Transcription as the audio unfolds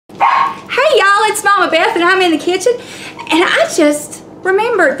Beth and I'm in the kitchen, and I just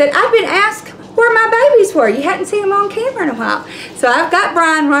remembered that I've been asked where my babies were. You hadn't seen them on camera in a while. So I've got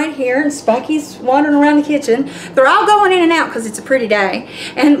Brian right here, and Spanky's wandering around the kitchen. They're all going in and out because it's a pretty day.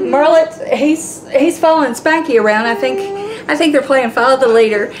 And Merlet, he's following Spanky around. I think they're playing follow the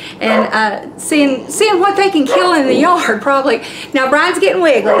leader and seeing what they can kill in the yard, probably. Now Brian's getting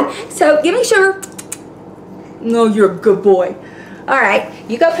wiggly, so give me sugar. No, you're a good boy. All right,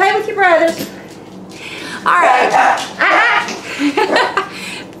 you go play with your brothers. All right.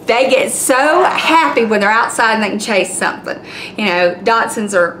 They get so happy when they're outside and they can chase something. You know,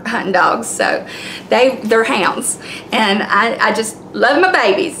 Dachshunds are hunting dogs, so they're hounds. And I just love my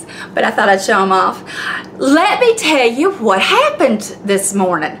babies, but I thought I'd show them off. Let me tell you what happened this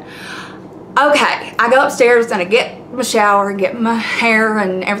morning. Okay, I go upstairs and I get my shower and get my hair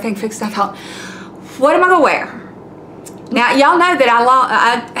and everything fixed. I thought, what am I gonna wear? Now, y'all know that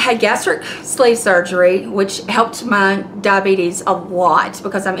I had gastric sleeve surgery, which helped my diabetes a lot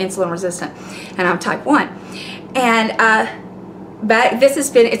because I'm insulin resistant and I'm type 1. And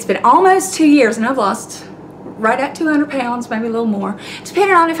it's been almost 2 years, and I've lost right at 200 pounds, maybe a little more,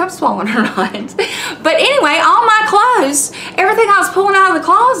 depending on if I'm swollen or not. But anyway, all my clothes, everything I was pulling out of the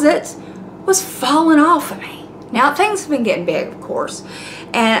closet was falling off of me. Now, things have been getting big, of course.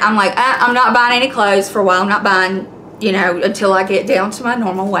 And I'm like, I'm not buying any clothes for a while. I'm not buying, you know, until I get down to my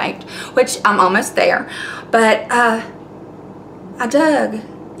normal weight, which I'm almost there. But I dug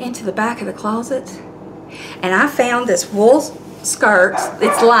into the back of the closet and I found this wool skirt.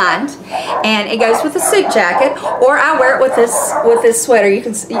 It's lined and it goes with a suit jacket, or I wear it with this sweater. You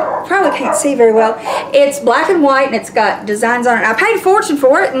probably can't see very well. It's black and white and it's got designs on it. I paid a fortune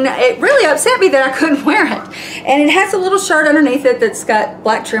for it, and it really upset me that I couldn't wear it. And it has a little shirt underneath it that's got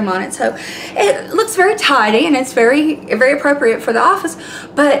black trim on it, so it looks very tidy and it's very, very appropriate for the office.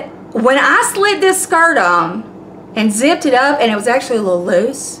 But when I slid this skirt on and zipped it up, and it was actually a little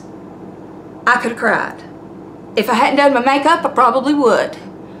loose, I could have cried. If I hadn't done my makeup, I probably would.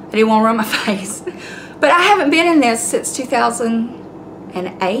 I didn't want to ruin my face. But I haven't been in this since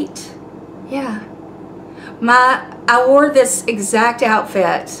 2008. Yeah. I wore this exact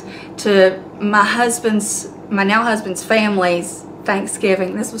outfit to my now husband's family's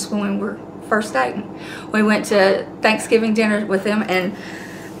Thanksgiving. This was when we were first dating. We went to Thanksgiving dinner with them and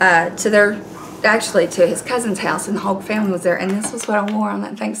to his cousin's house, and the whole family was there. And this was what I wore on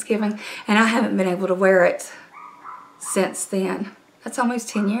that Thanksgiving. And I haven't been able to wear it since then. That's almost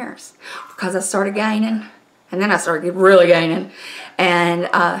 10 years because I started gaining, and then I started really gaining, and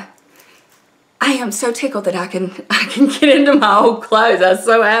I am so tickled that I can get into my old clothes. I was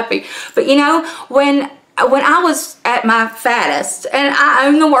so happy. But you know, when I was at my fattest, and I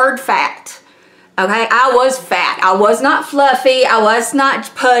own the word fat, okay, I was fat. I was not fluffy. I was not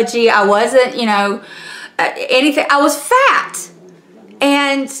pudgy. I wasn't, you know, anything. I was fat,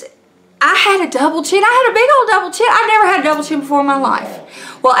 and I had a double chin. I had a big old double chin. I've never had a double chin before in my life.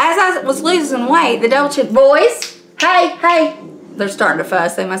 Well, as I was losing weight, the double chin, boys, hey, they're starting to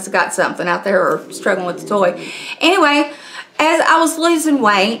fuss. They must have got something out there or struggling with the toy. Anyway, as I was losing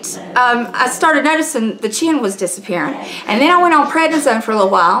weight, I started noticing the chin was disappearing. And then I went on prednisone for a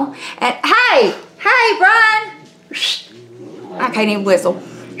little while. And hey, Brian. I can't even whistle.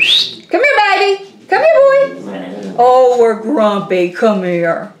 Come here, baby. Come here, boy. Oh, we're grumpy. Come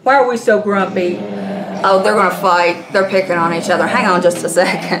here. Why are we so grumpy? Oh, they're going to fight. They're picking on each other. Hang on just a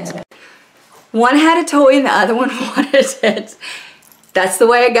second. One had a toy and the other one wanted it. That's the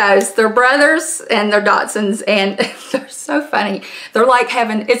way it goes. They're brothers and they're Dachshunds, and they're so funny. They're like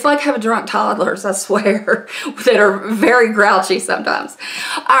it's like having drunk toddlers, I swear, that are very grouchy sometimes.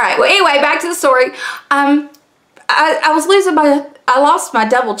 All right, well, anyway, back to the story. I lost my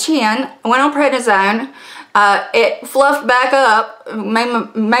double chin. I went on prednisone. It fluffed back up, made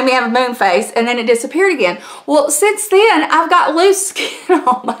me have a moon face, and then it disappeared again. Well, since then, I've got loose skin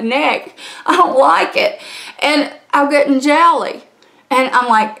on my neck. I don't like it. And I'm getting jelly. And I'm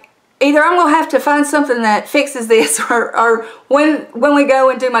like, either I'm going to have to find something that fixes this, or when we go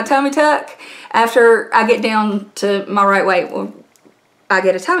and do my tummy tuck, after I get down to my right weight, I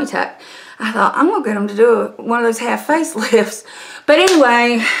get a tummy tuck. I thought, I'm going to get them to do one of those half facelifts. But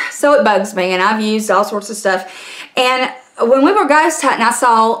anyway, so it bugs me, and I've used all sorts of stuff. And when we were ghost hunting, I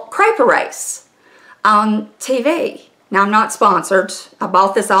saw Crepe Erase on TV. Now, I'm not sponsored. I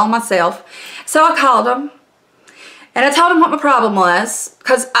bought this all myself. So I called them, and I told them what my problem was,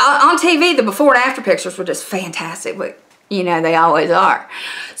 because on TV, the before and after pictures were just fantastic, but you know, they always are.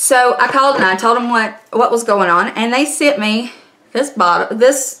 So I called and I told them what was going on, and they sent me this bottle,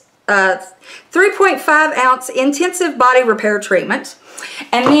 this 3.5 ounce intensive body repair treatment.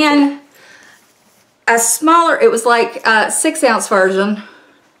 And then a smaller, it was like a 6-ounce version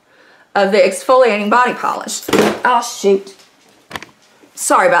of the exfoliating body polish. Oh, shoot.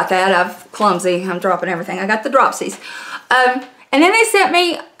 Sorry about that. I'm clumsy. I'm dropping everything. I got the dropsies. And then they sent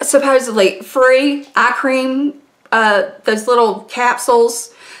me supposedly free eye cream, those little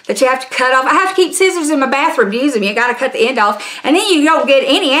capsules that you have to cut off. I have to keep scissors in my bathroom to use them. You got to cut the end off, and then you don't get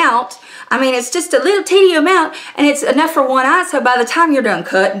any out. I mean, it's just a little teeny amount, and it's enough for one eye, so by the time you're done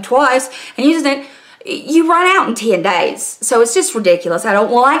cutting twice and using it, you run out in 10 days. So it's just ridiculous. I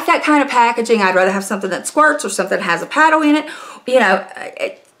don't like that kind of packaging. I'd rather have something that squirts or something that has a paddle in it, you know,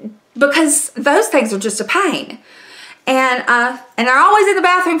 because those things are just a pain. And they're always in the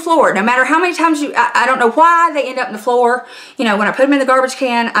bathroom floor. No matter how many times I don't know why they end up in the floor. You know, when I put them in the garbage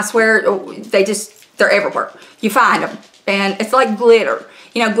can, I swear they're everywhere. You find them. And it's like glitter.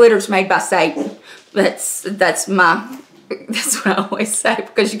 You know, glitter's made by Satan. That's what I always say,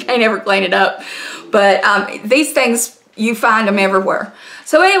 because you can't ever clean it up. But these things, you find them everywhere.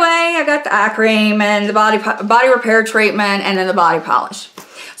 So anyway, I got the eye cream and the body repair treatment and then the body polish.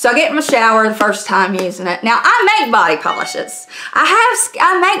 So I get in my shower the first time using it. Now, I make body polishes.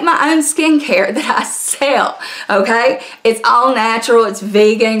 I make my own skincare that I sell, okay? It's all natural, it's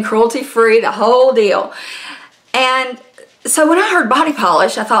vegan, cruelty-free, the whole deal. And so when I heard body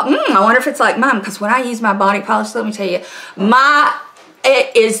polish, I thought, I wonder if it's like mine, because when I use my body polish, let me tell you,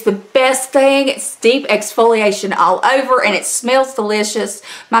 it is the best thing. It's deep exfoliation all over, and it smells delicious.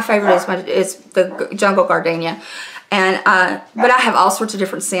 My favorite is the jungle gardenia. And but I have all sorts of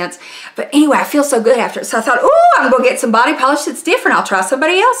different scents. But anyway, I feel so good after it. So I thought, oh, I'm going to get some body polish that's different. I'll try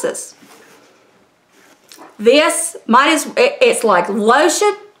somebody else's. This, it's like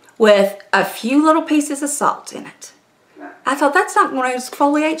lotion with a few little pieces of salt in it. I thought, that's not going to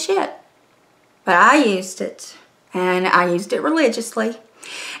exfoliate shit. But I used it. And I used it religiously.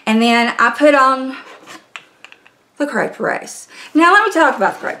 And then I put on the Crepe Erase. Now let me talk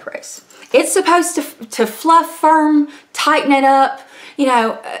about the Crepe Erase. It's supposed to fluff firm, tighten it up, you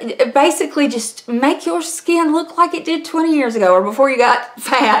know, basically just make your skin look like it did 20 years ago or before you got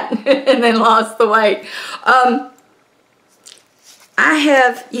fat and then lost the weight. I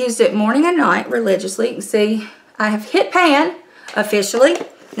have used it morning and night religiously. You can see I have hit pan officially.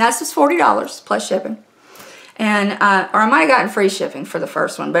 Now this was $40 plus shipping. And, or I might have gotten free shipping for the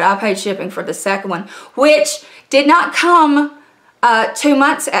first one, but I paid shipping for the second one, which did not come 2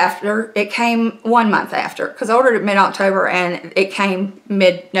 months after. It came 1 month after, because I ordered it mid-October and it came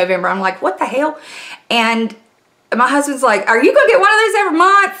mid-November. I'm like, what the hell? And my husband's like, are you going to get one of these every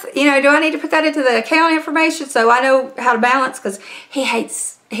month? You know, do I need to put that into the account information so I know how to balance? Because he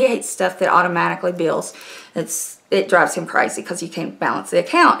hates stuff that automatically bills. It drives him crazy because you can't balance the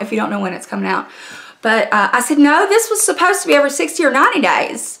account if you don't know when it's coming out. But I said, no, this was supposed to be every 60 or 90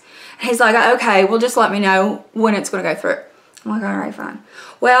 days. And he's like, okay, well, just let me know when it's going to go through. I'm like, all right, fine.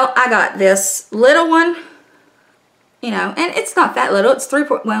 Well, I got this little one, you know, and it's not that little. It's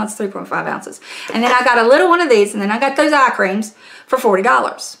 3.5 ounces. And then I got a little one of these, and then I got those eye creams for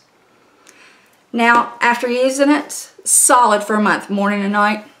 $40. Now, after using it, solid for a month, morning and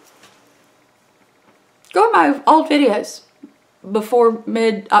night. Go to my old videos before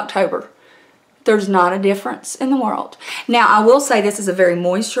mid-October. There's not a difference in the world. Now, I will say this is a very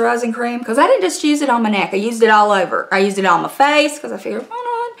moisturizing cream because I didn't just use it on my neck. I used it all over. I used it on my face because I figured,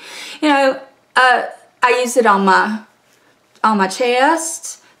 why not? You know, I used it on my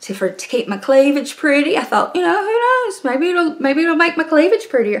chest to keep my cleavage pretty. I thought, you know, who knows? Maybe it'll make my cleavage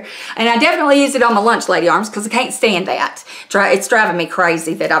prettier. And I definitely used it on my lunch lady arms because I can't stand that. It's driving me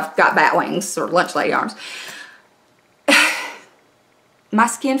crazy that I've got bat wings or lunch lady arms. My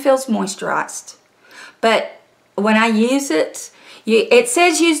skin feels moisturized, but when I use it, it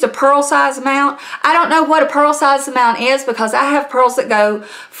says use a pearl size amount. I don't know what a pearl size amount is because I have pearls that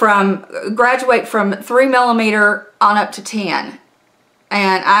graduate from 3 millimeter on up to 10.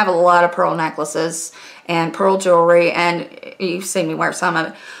 And I have a lot of pearl necklaces and pearl jewelry, and you've seen me wear some of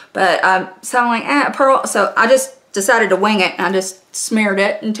it. But so I'm like, pearl. So I just decided to wing it, and I just smeared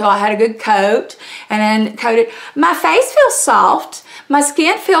it until I had a good coat, and then coated. My face feels soft. My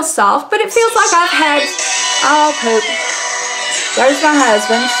skin feels soft, but it feels like I've had, oh poop. There's my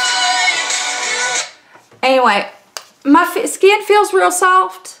husband. Anyway, my skin feels real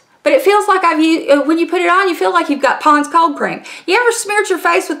soft, but it feels like when you put it on, you feel like you've got Pond's cold cream. You ever smeared your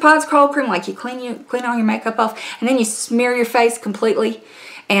face with Pond's cold cream, like you clean all your makeup off, and then you smear your face completely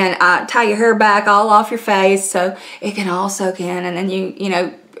and tie your hair back all off your face so it can all soak in, and then you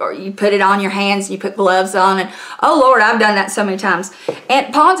know, or you put it on your hands, and you put gloves on, and oh Lord, I've done that so many times.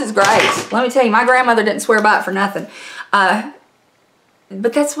 And Pond's is great. Let me tell you, my grandmother didn't swear by it for nothing.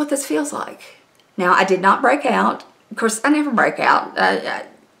 But that's what this feels like. Now, I did not break out. Of course, I never break out.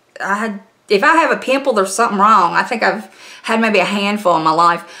 If I have a pimple, there's something wrong. I think I've had maybe a handful in my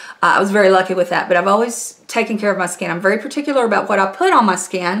life. I was very lucky with that, but I've always taken care of my skin. I'm very particular about what I put on my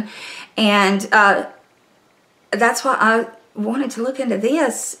skin, and that's why I wanted to look into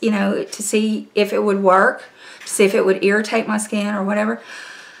this, you know, to see if it would work, to see if it would irritate my skin or whatever.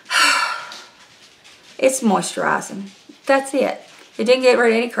 It's moisturizing. That's it. It didn't get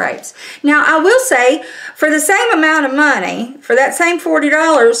rid of any crepes. Now, I will say, for the same amount of money, for that same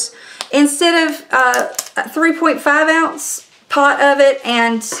 $40, instead of a 3.5 ounce pot of it,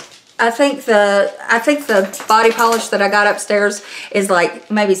 and I think the body polish that I got upstairs is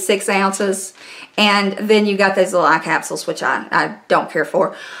like maybe 6 ounces, and then you got those little eye capsules, which I don't care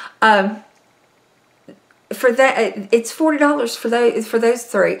for. For that, it's $40 for those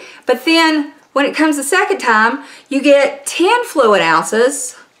 3. But then when it comes the second time, you get 10 fluid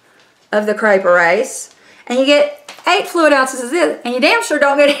ounces of the Crepe Erase, and you get 8 fluid ounces of this, and you damn sure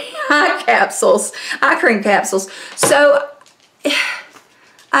don't get any eye cream capsules. So,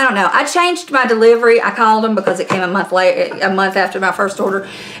 I don't know. I changed my delivery. I called them because it came a month after my first order,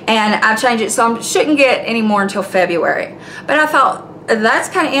 and I changed it so I shouldn't get any more until February. But I thought that's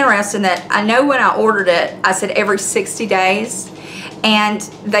kind of interesting that I know when I ordered it, I said every 60 days, and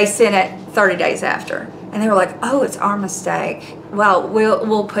they sent it 30 days after. And they were like, oh, it's our mistake. Well,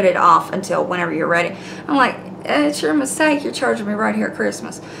 we'll put it off until whenever you're ready. I'm like, it's your mistake. You're charging me right here at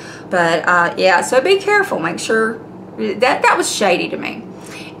Christmas. But yeah, so be careful. Make sure that was shady to me.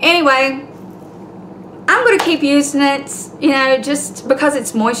 Anyway, I'm going to keep using it, you know, just because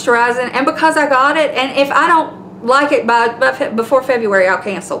it's moisturizing and because I got it. And if I don't like it before February, I'll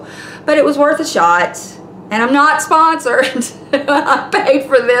cancel. But it was worth a shot. And I'm not sponsored. I paid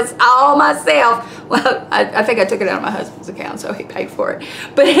for this all myself. Well, I think I took it out of my husband's account, so he paid for it.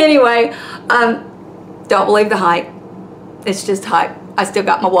 But anyway, don't believe the hype. It's just hype. I still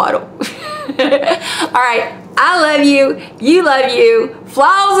got my waddle. All right. I love you. You love you.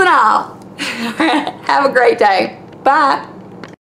 Flaws and all. Have a great day. Bye.